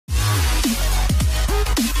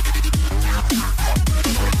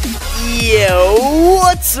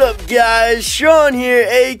What's up, guys? Sean here,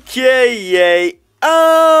 aka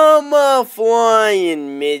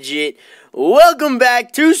ImaFlyNmidget. Welcome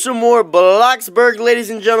back to some more BloxBurg, ladies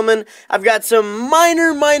and gentlemen. I've got some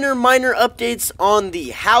minor updates on the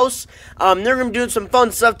house. They're gonna be doing some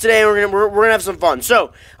fun stuff today. We're gonna have some fun.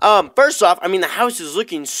 So, first off, I mean, the house is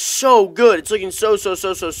looking so good. It's looking so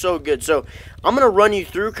good. So, I'm gonna run you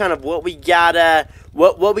through kind of what we got.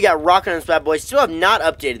 What we got rocking on this bad boy. Still have not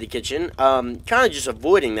updated the kitchen. Kind of just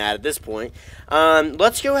avoiding that at this point.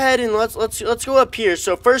 Let's go ahead and let's go up here.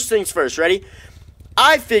 So first things first. Ready?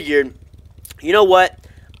 I figured, you know what?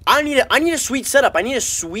 I need a sweet setup. I need a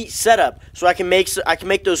sweet setup so I can make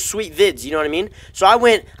those sweet vids. You know what I mean? So I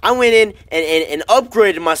went in and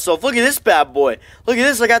upgraded myself. Look at this bad boy. Look at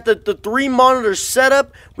this. I got the 3 monitors set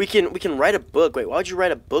up. We can write a book. Wait, why would you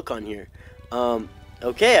write a book on here?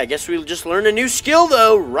 Okay, I guess we just learned a new skill,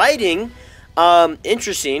 though. Writing.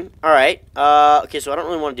 Interesting. Alright. Okay, so I don't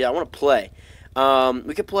really want to do that. I want to play.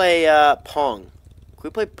 We could play, Pong. Can we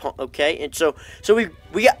play Pong? Okay, and so we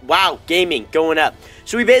got, wow, gaming going up.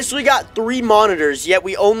 So we basically got 3 monitors, yet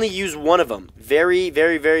we only use one of them. Very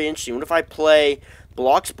interesting. What if I play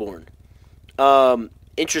BloxBurg?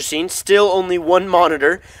 Interesting. Still only 1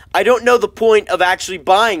 monitor. I don't know the point of actually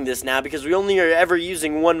buying this now because we only are ever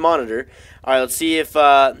using 1 monitor. All right, let's see if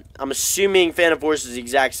I'm assuming Phantom Force is the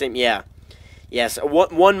exact same. Yeah. Yes,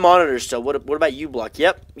 one monitor still. What about you, Block?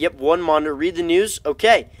 Yep, 1 monitor. Read the news.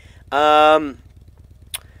 Okay.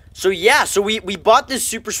 So yeah, so we bought this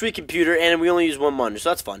super sweet computer and we only use 1 monitor, so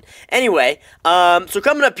that's fun. Anyway, so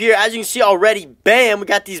coming up here, as you can see already, bam, we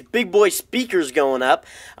got these big boy speakers going up.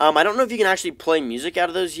 I don't know if you can actually play music out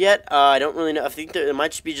of those yet. I don't really know. I think it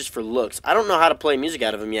might just be just for looks. I don't know how to play music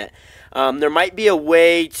out of them yet. There might be a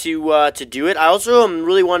way to do it. I also am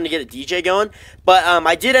really wanting to get a DJ going, but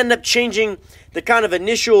I did end up changing the kind of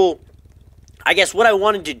initial, I guess, what I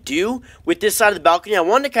wanted to do with this side of the balcony. I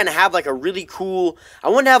wanted to kind of have like a really cool, I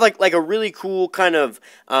wanted to have like a really cool kind of,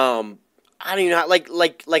 I don't even know,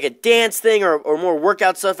 like a dance thing or more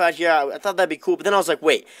workout stuff out here. I thought that'd be cool, but then I was like,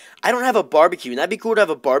 wait, I don't have a barbecue, and that'd be cool to have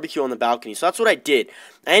a barbecue on the balcony. So that's what I did.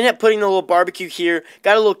 I ended up putting a little barbecue here,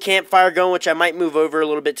 got a little campfire going, which I might move over a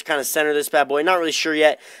little bit to kind of center this bad boy. Not really sure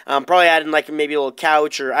yet. Probably adding like maybe a little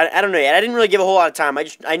couch, or I don't know yet. I didn't really give a whole lot of time.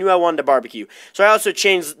 I knew I wanted to barbecue. So I also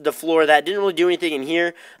changed the floor of that. Didn't really do anything in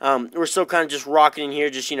here. We're still kind of just rocking in here,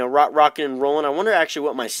 just, you know, rocking and rolling. I wonder actually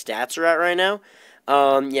what my stats are at right now.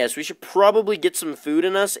 Yes, we should probably get some food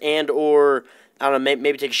in us or, I don't know,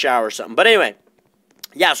 maybe take a shower or something. But anyway,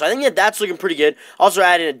 yeah, so I think that's looking pretty good. Also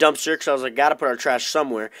adding a dumpster because I was like, gotta put our trash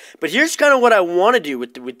somewhere. But here's kind of what I want to do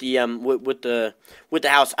with the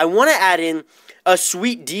house. I want to add in a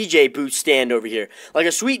sweet DJ booth stand over here, like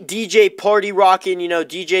a sweet DJ party rocking, you know,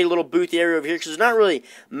 DJ little booth area over here. Because there's not really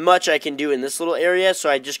much I can do in this little area, so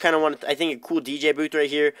I just kind of want, I think, a cool DJ booth right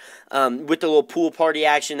here, with the little pool party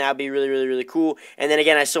action. That'd be really cool. And then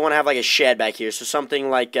again, I still want to have like a shed back here, so something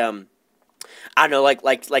like I don't know,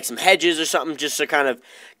 like some hedges or something, just to kind of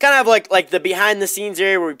like the behind the scenes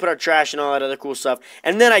area where we put our trash and all that other cool stuff.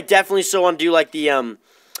 And then I definitely still want to do like the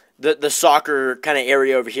soccer kind of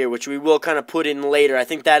area over here, which we will kind of put in later. I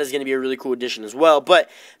think that is going to be a really cool addition as well. But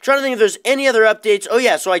I'm trying to think if there's any other updates. Oh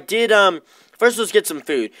yeah, so I did first let's get some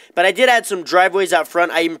food. But I did add some driveways out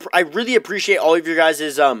front. I really appreciate all of your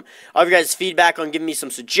guys' feedback on giving me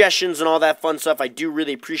some suggestions and all that fun stuff. I do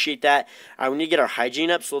really appreciate that. We need to get our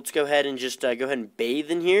hygiene up, so let's go ahead and just go ahead and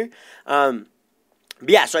bathe in here. But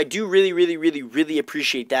yeah, so I do really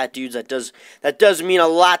appreciate that, dudes. That does mean a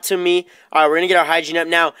lot to me. All right, we're gonna get our hygiene up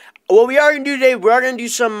now. What we are gonna do today, we are gonna do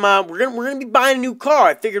some. We're gonna be buying a new car.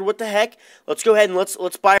 I figured, what the heck? Let's go ahead and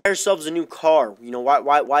let's buy ourselves a new car. You know,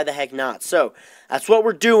 why the heck not? So that's what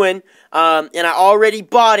we're doing. And I already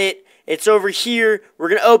bought it. It's over here. We're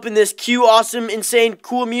gonna open this. Cue awesome, insane,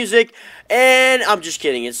 cool music. And I'm just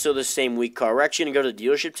kidding. It's still the same weak car. We're actually gonna go to the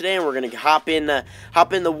dealership today, and we're gonna hop in the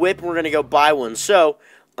whip, and we're gonna go buy one. So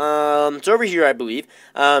it's over here, I believe.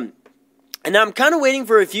 And now I'm kind of waiting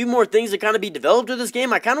for a few more things to kind of be developed with this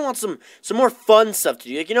game. I kind of want some more fun stuff to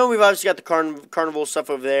do. Like, you know, we've obviously got the carnival stuff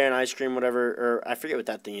over there and ice cream, whatever. Or I forget what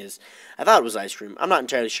that thing is. I thought it was ice cream. I'm not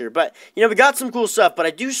entirely sure. But, you know, we got some cool stuff. But I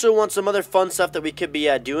do still want some other fun stuff that we could be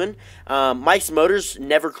doing. Mike's Motors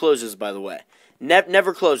never closes, by the way.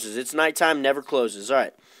 Never closes. It's nighttime, never closes. All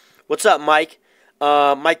right. What's up, Mike?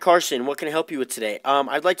 Mike Carson, what can I help you with today?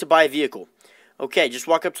 I'd like to buy a vehicle. Okay, just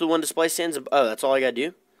walk up to the one display stands. Oh, that's all I got to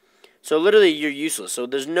do? So literally, you're useless. So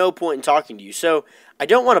there's no point in talking to you. So I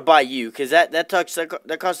don't want to buy you because that costs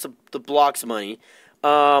the blocks money.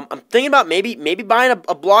 I'm thinking about maybe buying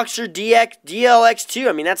a Bloxer DLX2.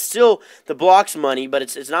 I mean, that's still the Blox money, but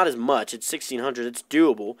it's not as much. It's 1,600. It's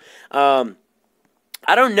doable.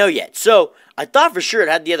 I don't know yet. So I thought for sure it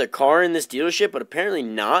had the other car in this dealership, but apparently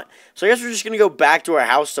not. So I guess we're just going to go back to our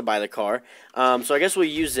house to buy the car. So I guess we'll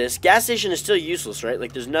use this. Gas station is still useless, right?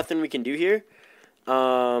 Like, there's nothing we can do here.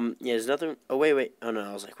 Yeah, there's nothing. Oh, wait. Oh, no,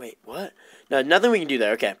 I was like, wait, what? No, nothing we can do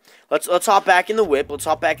there. Okay, let's hop back in the whip. Let's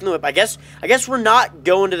hop back in the whip. I guess we're not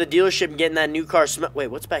going to the dealership and getting that new car smell. Wait,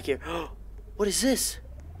 what's back here? What is this?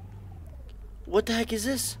 What the heck is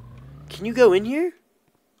this? Can you go in here?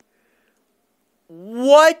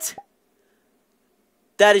 What?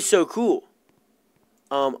 That is so cool.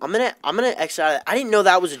 I'm gonna exit out of that. I didn't know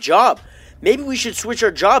that was a job. Maybe we should switch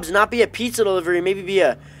our jobs and not be a pizza delivery. Maybe be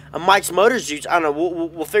a Mike's Motors dude. I don't know.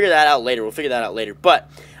 We'll figure that out later.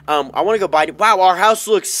 But I want to go buy. Wow, our house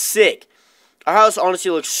looks sick. Our house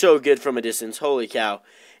honestly looks so good from a distance. Holy cow.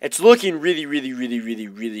 It's looking really, really, really, really,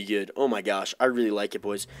 really good. Oh my gosh, I really like it,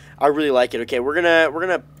 boys. I really like it. Okay, I'm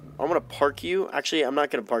gonna park you. Actually, I'm not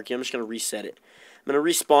gonna park you. I'm just gonna reset it. I'm gonna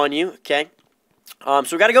respawn you. Okay. So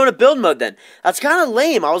we gotta go into build mode then. That's kind of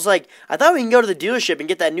lame. I thought we can go to the dealership and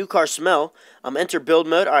get that new car smell. Enter build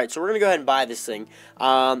mode. All right, so we're gonna go ahead and buy this thing.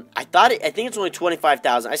 I think it's only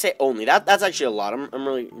 25,000. I say only. That's actually a lot. I'm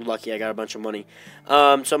really lucky. I got a bunch of money. So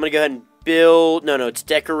I'm gonna go ahead and build. No, it's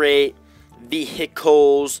decorate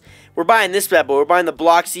vehicles. We're buying this bad boy. We're buying the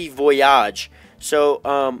Bloxy Voyage. So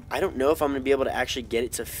I don't know if I'm gonna be able to actually get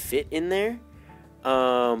it to fit in there.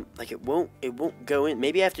 Like it won't go in.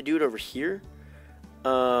 Maybe I have to do it over here.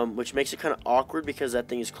 Which makes it kind of awkward because that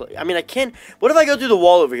thing is close. I mean, I can. What if I go through the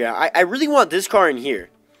wall over here? I really want this car in here.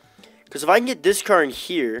 Because if I can get this car in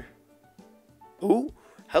here. Ooh,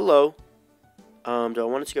 hello. Do I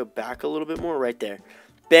want it to go back a little bit more? Right there.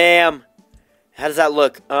 Bam. How does that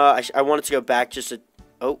look? I want it to go back just a.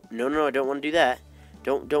 Oh, no, I don't want to do that.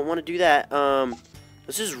 Don't want to do that.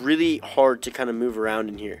 This is really hard to kind of move around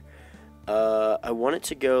in here. I want it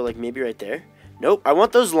to go like maybe right there. Nope, I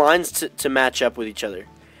want those lines to match up with each other.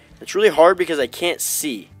 It's really hard because I can't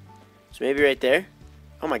see. So maybe right there.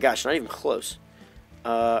 Oh my gosh, not even close.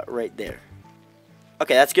 Right there.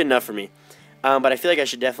 Okay, that's good enough for me. But I feel like I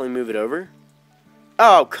should definitely move it over.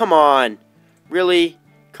 Oh, come on. Really?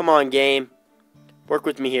 Come on, game. Work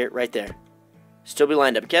with me here, right there. Still be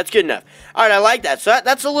lined up. Okay, that's good enough. All right, I like that. So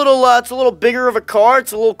that's a little bigger of a car.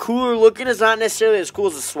 It's a little cooler looking. It's not necessarily as cool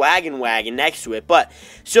as the Swaggin' Wagon next to it, but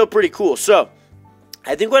still pretty cool. So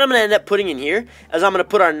I think what I'm going to end up putting in here is I'm going to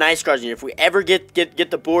put our nice cars in here. If we ever get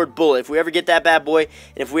the board Bullet, if we ever get that bad boy,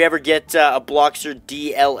 and if we ever get a Bloxer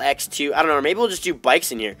DLX2, I don't know, maybe we'll just do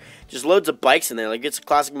bikes in here. Just loads of bikes in there, like it's a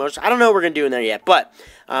classic motors. I don't know what we're going to do in there yet, but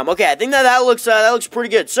okay, I think that looks pretty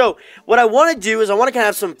good. So what I want to do is I want to kind of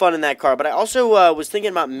have some fun in that car, but I also was thinking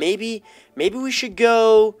about maybe we should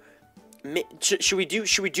go. Should we do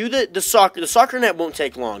the soccer? The soccer net won't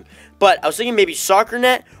take long, but I was thinking maybe soccer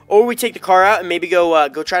net, or we take the car out and maybe go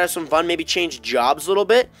try to have some fun. Maybe change jobs a little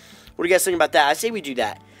bit. What do you guys think about that? I say we do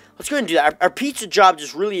that. Let's go ahead and do that. Our pizza job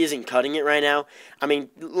just really isn't cutting it right now. I mean,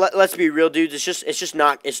 let's be real, dudes. It's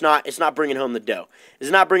not bringing home the dough.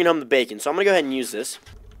 It's not bringing home the bacon. So I'm gonna go ahead and use this.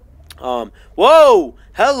 Whoa,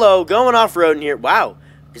 hello, going off road in here. Wow.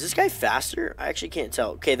 Is this guy faster? I actually can't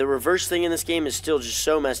tell. Okay, the reverse thing in this game is still just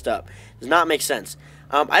so messed up. Does not make sense.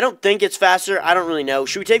 I don't think it's faster. I don't really know.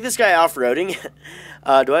 Should we take this guy off-roading?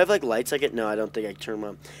 Do I have, like, lights I get? No, I don't think I can turn them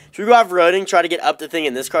on. Should we go off-roading, try to get up the thing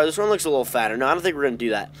in this car? This one looks a little fatter. No, I don't think we're going to do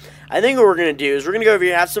that. I think what we're going to do is we're going to go over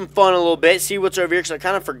here, have some fun a little bit, see what's over here, because I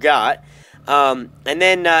kind of forgot. And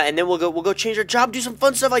then we'll go change our job, do some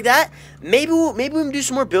fun stuff like that. Maybe we can do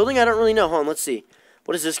some more building. I don't really know. Hold on, let's see.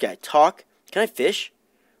 What is this guy? Talk. Can I fish?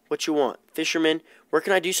 What you want? Fisherman. Where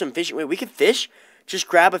can I do some fishing? Wait, we can fish? Just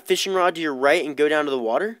grab a fishing rod to your right and go down to the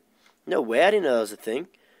water? No way, I didn't know that was a thing.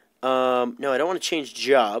 No, I don't want to change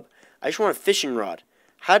job. I just want a fishing rod.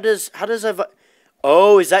 How does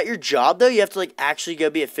oh, is that your job though? You have to like actually go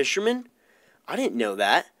be a fisherman? I didn't know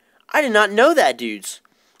that. I did not know that, dudes.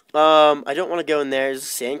 I don't want to go in there. Is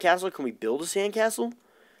this a sandcastle? Can we build a sandcastle?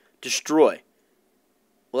 Destroy.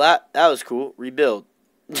 Well, that was cool. Rebuild.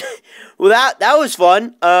 Well, that was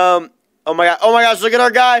fun. Oh my gosh, look at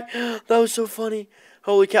our guy. That was so funny.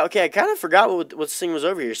 Holy cow. Okay, I kind of forgot what this thing was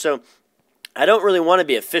over here. So, I don't really want to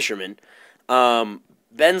be a fisherman.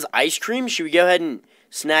 Ben's ice cream. Should we go ahead and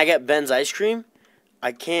snag up Ben's ice cream?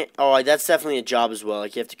 I can't. Oh, that's definitely a job as well.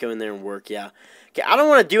 Like, you have to go in there and work, yeah. Okay, I don't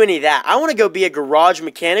want to do any of that. I want to go be a garage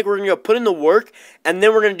mechanic. We're going to go put in the work, and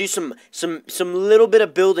then we're going to do some little bit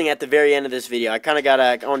of building at the very end of this video. I kind of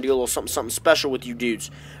I want to do a little something special with you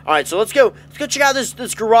dudes. All right, so let's go check out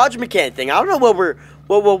this garage mechanic thing. I don't know what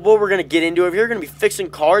we're going to get into over here. We're going to be fixing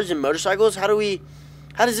cars and motorcycles. How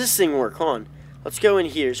does this thing work? Hold on. Let's go in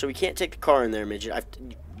here. So we can't take the car in there, midget.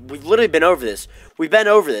 We've literally been over this. We've been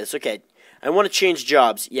over this. Okay. I want to change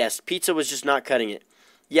jobs. Yes, pizza was just not cutting it.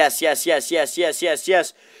 Yes.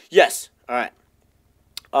 All right.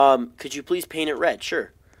 Could you please paint it red?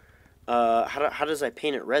 Sure. How does I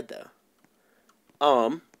paint it red though?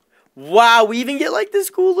 Wow, we even get like this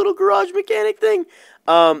cool little garage mechanic thing.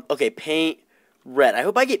 Okay, paint red. I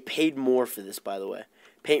hope I get paid more for this, by the way.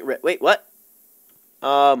 Paint red. Wait, what?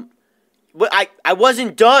 What? I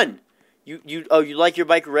wasn't done. You like your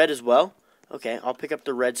bike red as well? Okay, I'll pick up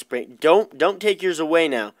the red spray. Don't take yours away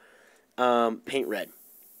now. Paint red.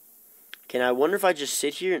 Can I wonder if I just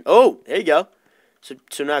sit here and... Oh, there you go.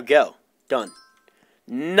 So now go. Done.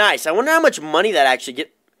 Nice. I wonder how much money that actually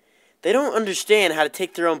get... They don't understand how to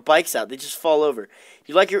take their own bikes out. They just fall over.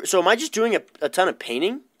 You like your... So am I just doing a ton of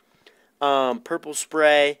painting? Purple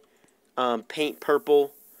spray. Paint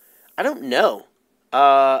purple. I don't know.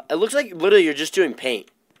 It looks like literally you're just doing paint.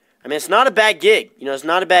 I mean, it's not a bad gig. You know, it's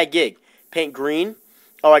not a bad gig. Paint green.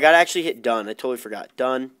 Oh, I gotta actually hit done. I totally forgot.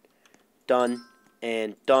 Done. Done.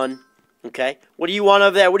 And done. Okay. What do you want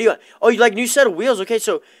over there? What do you want? Oh, you like new set of wheels. Okay,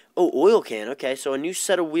 so... Oh, oil can. Okay, so a new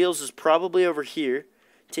set of wheels is probably over here.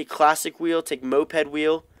 Take classic wheel. Take moped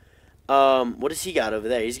wheel. What does he got over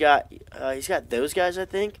there? He's got those guys, I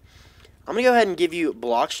think. I'm gonna go ahead and give you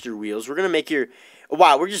BloxBurg wheels. We're gonna make your...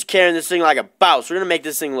 Wow, we're just carrying this thing like a boss. We're gonna make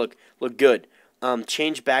this thing look good.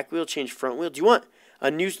 Change back wheel. Change front wheel. Do you want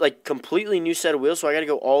a new, like, completely new set of wheels? So I gotta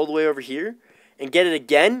go all the way over here and get it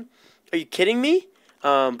again? Are you kidding me?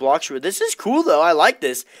 BloxBurg. This is cool though. I like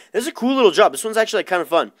this. This is a cool little job. This one's actually like, kind of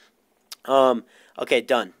fun. Okay,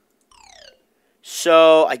 done.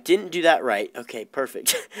 So I didn't do that right. Okay,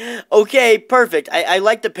 perfect. Okay, perfect. I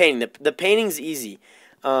like the painting. The painting's easy.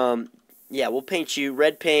 Yeah, we'll paint you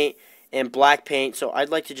red paint and black paint. So I'd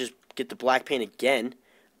like to just get the black paint again.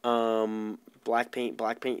 Black paint.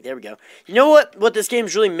 There we go. You know what this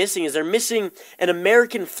game's really missing is they're missing an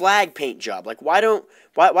American flag paint job. Like, why don't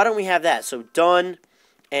we have that? So done,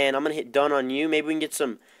 and I'm gonna hit done on you. Maybe we can get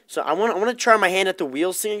some. So I want to try my hand at the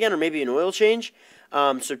wheels thing again, or maybe an oil change.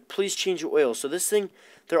 So please change your oil. So this thing,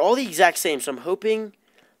 they're all the exact same. So I'm hoping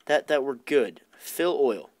that we're good. Fill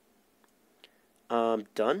oil.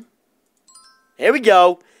 Done. There we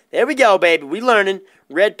go. There we go, baby. We learning.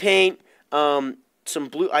 Red paint. Some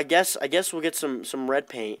blue. I guess we'll get some red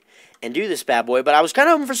paint and do this bad boy. But I was kind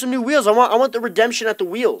of hoping for some new wheels. I want the redemption at the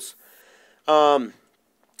wheels.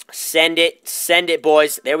 Send it,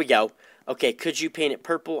 boys. There we go. Okay, could you paint it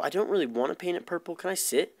purple? I don't really want to paint it purple. Can I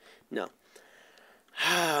sit? No.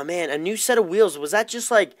 Ah, man, a new set of wheels. Was that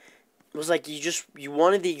just like, you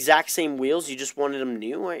wanted the exact same wheels? You just wanted them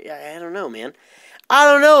new? I don't know, man. I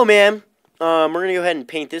don't know, man. We're gonna go ahead and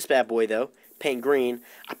paint this bad boy though. Paint green.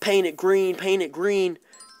 I paint it green.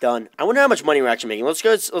 Done. I wonder how much money we're actually making.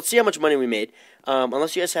 Let's see how much money we made.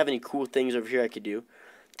 Unless you guys have any cool things over here I could do.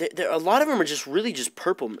 A lot of them are just really just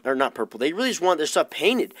purple, or not purple. They really just want their stuff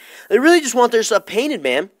painted. They really just want their stuff painted,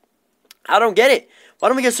 man. I don't get it. Why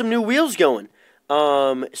don't we get some new wheels going?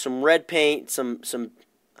 Some red paint, you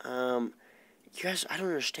guys, I don't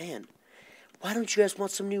understand. Why don't you guys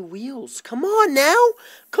want some new wheels? Come on now.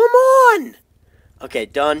 Come on. Okay,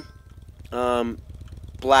 done.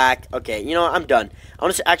 Black. Okay, you know what? I'm done. I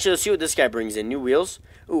want to actually let's see what this guy brings in. New wheels.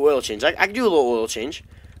 Ooh, oil change. I can do a little oil change.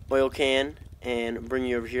 Oil can. And bring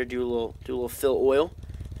you over here, do a little fill oil.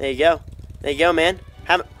 There you go. There you go, man.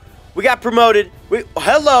 We got promoted.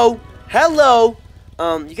 Hello.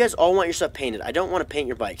 You guys all want your stuff painted. I don't want to paint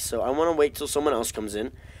your bikes, so I want to wait till someone else comes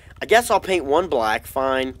in. I guess I'll paint one black,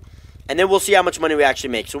 fine. And then we'll see how much money we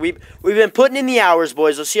actually make. So we've been putting in the hours,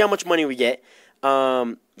 boys. Let's see how much money we get.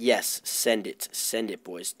 Yes, send it,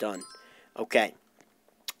 boys. Done. Okay.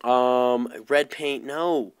 Red paint,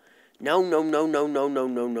 no. No.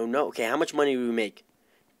 Okay, how much money do we make?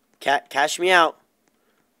 Cash me out.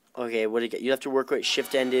 Okay, what do you get? You have to work with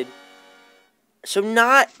shift ended. So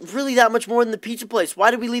not really that much more than the pizza place. Why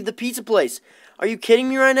did we leave the pizza place? Are you kidding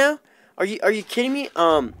me right now? Are you kidding me?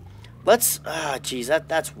 Jeez,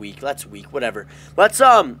 that's weak. That's weak. Whatever. Let's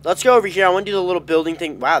go over here. I want to do the little building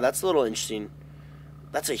thing. Wow, that's a little interesting.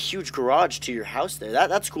 That's a huge garage to your house there.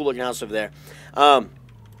 That's a cool looking house over there.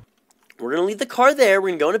 We're going to leave the car there. We're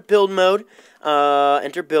going to go into build mode.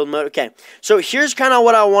 Enter build mode. Okay. So here's kind of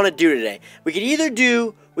what I want to do today. We could either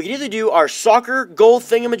do our soccer goal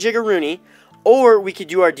thingamajiggerooney, Or we could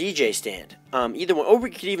do our DJ stand. Either one. Or we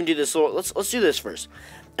could even do this little... Let's do this first.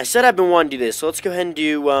 I said I've been wanting to do this, so let's go ahead and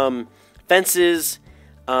do fences,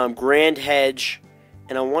 grand hedge,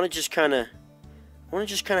 and I want to just kind of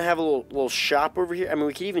have a little shop over here. I mean,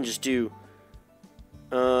 we could even just do...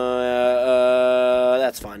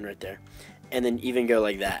 that's fine right there. And then even go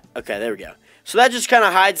like that. Okay, there we go. So that just kind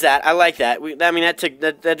of hides that. I like that. I mean, that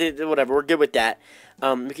did whatever. We're good with that. We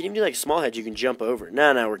can even do like a small hedge you can jump over.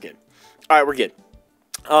 No, we're good. All right, we're good.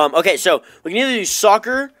 Okay, so we can either do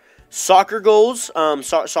soccer goals,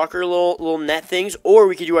 soccer little net things, or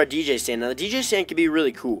we could do our DJ stand. Now, the DJ stand could be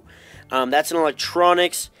really cool. That's an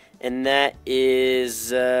electronics, and that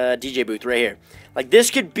is DJ booth right here. Like,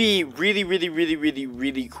 this could be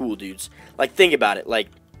really cool, dudes. Like, think about it. Like,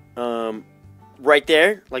 right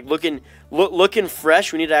there, like looking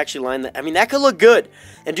fresh. We need to actually line that. I mean, that could look good,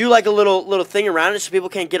 and do like a little thing around it so people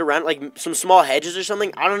can't get around, like some small hedges or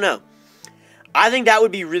something. I don't know. I think that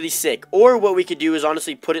would be really sick. Or what we could do is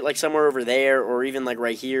honestly put it like somewhere over there, or even like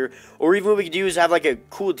right here. Or even what we could do is have like a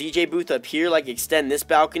cool DJ booth up here, like extend this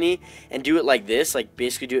balcony and do it like this, like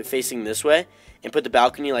basically do it facing this way, and put the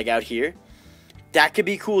balcony like out here. That could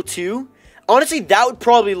be cool too. Honestly, that would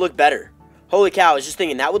probably look better. Holy cow, I was just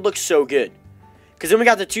thinking that would look so good. Because then we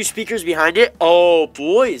got the 2 speakers behind it. Oh,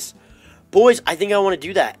 boys. Boys, I think I want to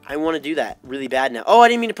do that. I want to do that really bad now. Oh, I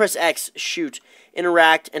didn't mean to press X. Shoot.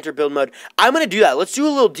 Interact. Enter build mode. I'm going to do that. Let's do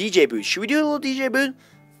a little DJ booth. Should we do a little DJ booth?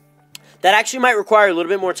 That actually might require a little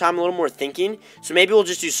bit more time, a little more thinking. So maybe we'll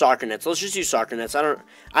just do soccer nets. Let's just do soccer nets. I don't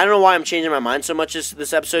know why I'm changing my mind so much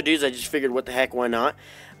this episode, dudes. I just figured, what the heck, why not?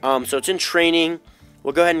 So it's in training.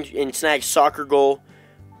 We'll go ahead and snag soccer goal.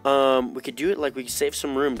 We could do it like, we could save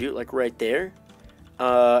some room. Do it like right there.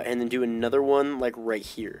 And then do another one like right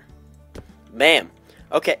here. Bam.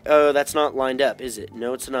 Okay. Oh, that's not lined up, is it?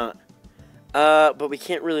 No, it's not. But we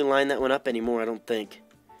can't really line that one up anymore, I don't think.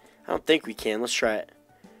 I don't think we can. Let's try it.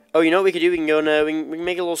 Oh, you know what we could do? We can go and we can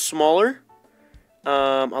make it a little smaller.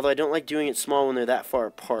 Although I don't like doing it small when they're that far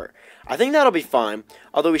apart. I think that'll be fine.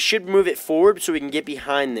 Although we should move it forward so we can get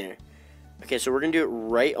behind there. Okay, so we're going to do it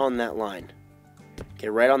right on that line. Okay,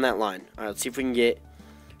 right on that line. All right, let's see if we can get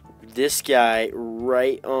this guy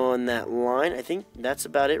right on that line. I think that's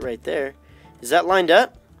about it right there. Is that lined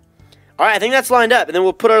up? All right, I think that's lined up. And then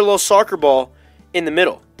we'll put our little soccer ball in the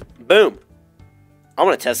middle. Boom. I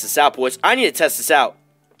want to test this out, boys. I need to test this out.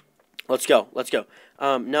 Let's go. Let's go.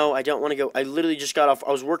 No, I don't want to go. I literally just got off.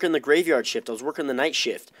 I was working the graveyard shift. I was working the night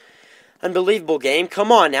shift. Unbelievable game.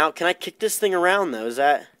 Come on now. Can I kick this thing around, though? Is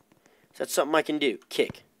that something I can do?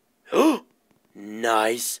 Kick.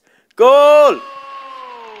 Nice. Goal!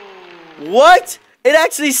 What? It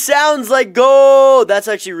actually sounds like goal. That's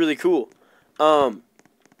actually really cool. Oh,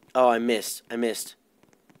 I missed.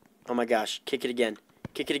 Oh my gosh. Kick it again.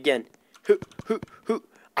 Kick it again.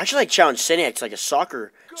 I should like challenge Seniac to like a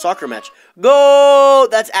soccer match. Goal!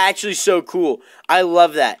 That's actually so cool. I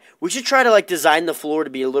love that. We should try to like design the floor to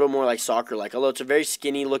be a little more like soccer-like. Although it's a very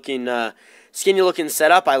skinny looking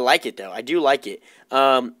setup. I like it though. I do like it.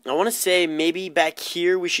 I want to say maybe back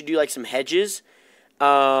here we should do like some hedges.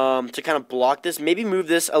 To kind of block this. Maybe move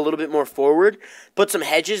this a little bit more forward. Put some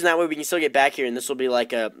hedges, and that way we can still get back here, and this will be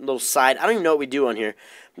like a little side. I don't even know what we do on here.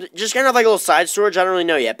 Just kind of like a little side storage. I don't really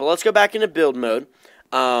know yet, but let's go back into build mode.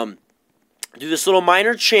 Do this little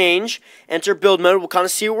minor change. Enter build mode. We'll kind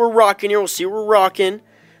of see what we're rocking here. We'll see what we're rocking.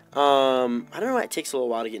 I don't know why it takes a little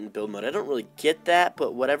while to get in build mode. I don't really get that,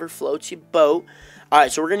 but whatever floats your boat.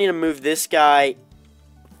 Alright, so we're going to need to move this guy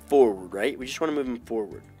forward, right? We just want to move him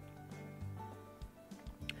forward.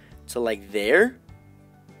 So like there,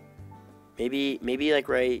 maybe like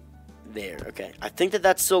right there. Okay, I think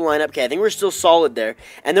that's still lined up. Okay, I think we're still solid there.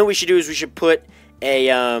 And then what we should do is we should put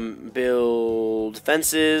a build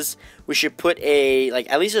fences. We should put a like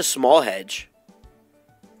at least a small hedge,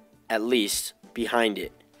 at least behind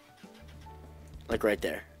it, like right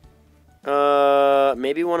there.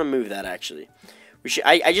 Maybe want to move that actually. We should.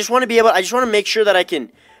 I just want to be able. I just want to make sure that I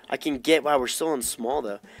can get. Wow, we're still on small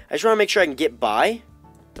though. I just want to make sure I can get by.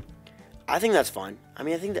 I think that's fine. I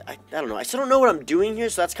mean, I think that, I don't know. I still don't know what I'm doing here,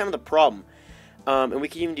 so that's kind of the problem. And we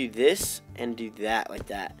can even do this and do that like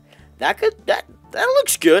that. That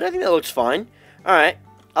looks good. I think that looks fine. All right.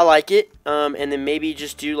 I like it. And then maybe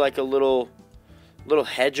just do like a little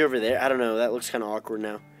hedge over there. I don't know. That looks kind of awkward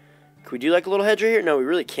now. Can we do like a little hedge right here? No, we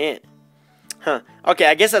really can't. Huh. Okay,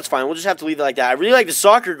 I guess that's fine. We'll just have to leave it like that. I really like the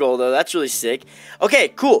soccer goal, though. That's really sick. Okay,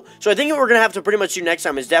 cool. So I think what we're going to have to pretty much do next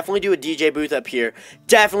time is definitely do a DJ booth up here.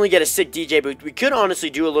 Definitely get a sick DJ booth. We could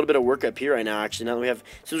honestly do a little bit of work up here right now, actually, now that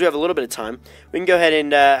since we have a little bit of time. We can go ahead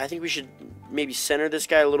and, I think we should maybe center this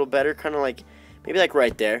guy a little better, kind of like, maybe like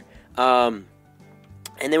right there.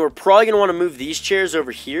 And then we're probably going to want to move these chairs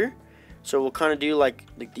over here. So we'll kind of do like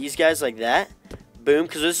these guys like that. Boom,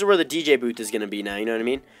 because this is where the DJ booth is going to be now, you know what I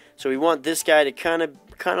mean? So we want this guy to kind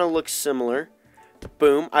of look similar.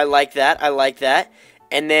 Boom, I like that, I like that.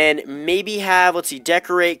 And then maybe have, let's see,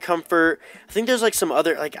 decorate, comfort. I think there's like some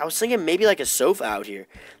other, like I was thinking maybe like a sofa out here.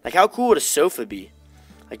 Like how cool would a sofa be?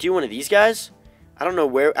 Like do one of these guys? I don't know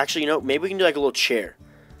where, actually, you know, maybe we can do like a little chair.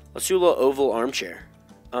 Let's do a little oval armchair.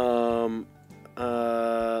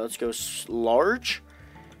 Let's go large.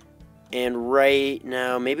 And right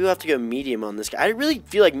now, maybe we'll have to go medium on this guy. I really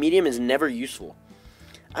feel like medium is never useful.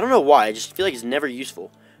 I don't know why. I just feel like it's never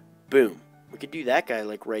useful. Boom. We could do that guy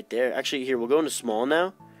like right there. Actually, here, we'll go into small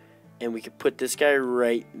now. And we could put this guy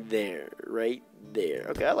right there. Right there.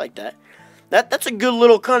 Okay, I like that. That's a good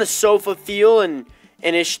little kind of sofa feel and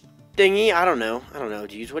ish thingy. I don't know,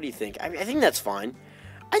 dudes. What do you think? I think that's fine.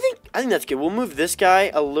 I think that's good. We'll move this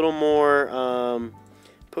guy a little more.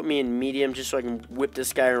 Put me in medium just so I can whip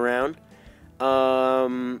this guy around.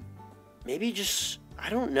 Maybe just, I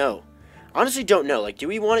don't know. Honestly, don't know. Like, do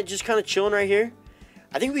we want it just kind of chilling right here?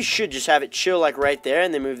 I think we should just have it chill like right there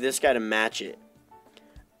and then move this guy to match it.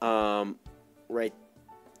 Right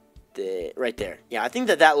there. Yeah, I think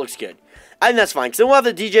that looks good. I think that's fine. Because then we'll have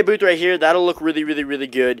the DJ booth right here. That'll look really, really, really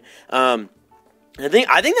good. I think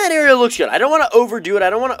that area looks good. I don't want to overdo it. I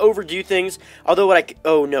don't want to overdo things. Although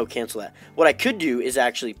oh no, cancel that. What I could do is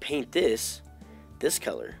actually paint this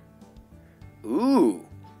color. Ooh,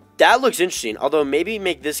 that looks interesting. Although maybe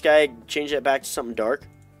make this guy, change that back to something dark.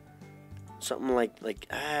 Something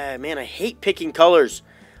man, I hate picking colors.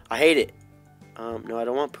 I hate it. No, I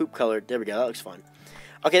don't want poop color. There we go. That looks fine.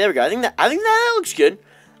 Okay, there we go. I think that looks good.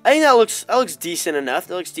 I think that looks decent enough.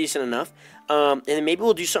 That looks decent enough. And then maybe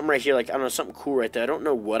we'll do something right here, like, I don't know, something cool right there. I don't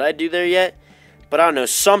know what I'd do there yet, but I don't know,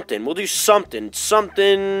 something. We'll do something.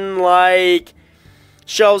 Something like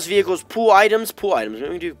shelves, vehicles, pool items. Maybe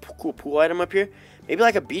we do a cool pool item up here. Maybe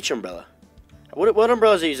like a beach umbrella. What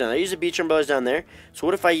umbrellas are you using? I use the beach umbrellas down there. So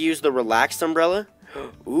what if I use the relaxed umbrella?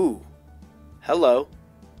 Ooh. Hello.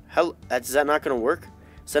 Is that not going to work?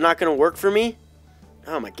 Is that not going to work for me?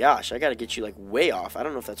 Oh my gosh, I got to get you like way off. I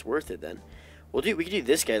don't know if that's worth it then. We could do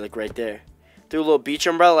this guy like right there. Do a little beach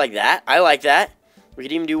umbrella like that. I like that. We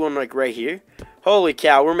could even do one like right here. Holy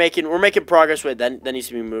cow, we're making progress. Wait, that needs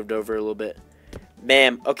to be moved over a little bit.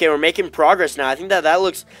 Bam. Okay, we're making progress now. I think that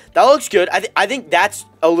looks good. I think that's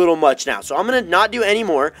a little much now. So I'm gonna not do any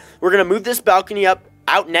more. We're gonna move this balcony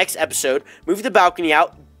out next episode. Move the balcony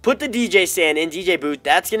out. Put the DJ stand in, DJ booth.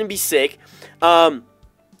 That's gonna be sick.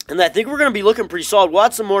 And I think we're going to be looking pretty solid. We'll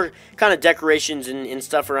add some more kind of decorations and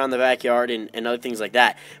stuff around the backyard and other things like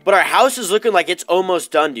that. But our house is looking like it's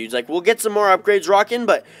almost done, dudes. Like, we'll get some more upgrades rocking,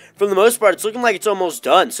 but for the most part, it's looking like it's almost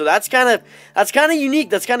done. So that's kind of unique.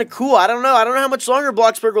 That's kind of cool. I don't know how much longer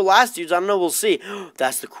BloxBurg will last, dudes. I don't know. We'll see.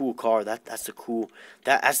 That's the cool car. That's the cool.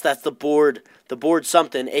 That's the board. The board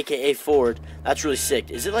something, a.k.a. Ford. That's really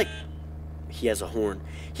sick. Is it like... He has a horn.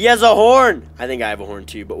 He has a horn. I think I have a horn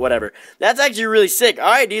too, but whatever. That's actually really sick.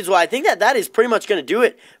 All right, dudes. Well, I think that is pretty much gonna do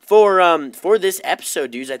it for this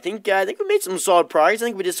episode, dudes. I think we made some solid progress. I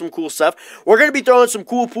think we did some cool stuff. We're gonna be throwing some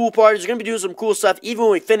cool pool parties. We're gonna be doing some cool stuff even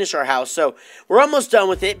when we finish our house. So we're almost done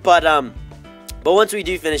with it, but once we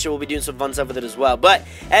do finish it, we'll be doing some fun stuff with it as well. But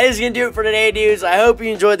that is gonna do it for today, dudes. I hope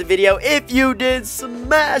you enjoyed the video. If you did,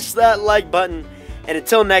 smash that like button. And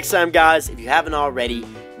until next time, guys, if you haven't already,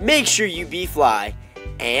 make sure you be fly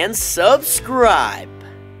and subscribe.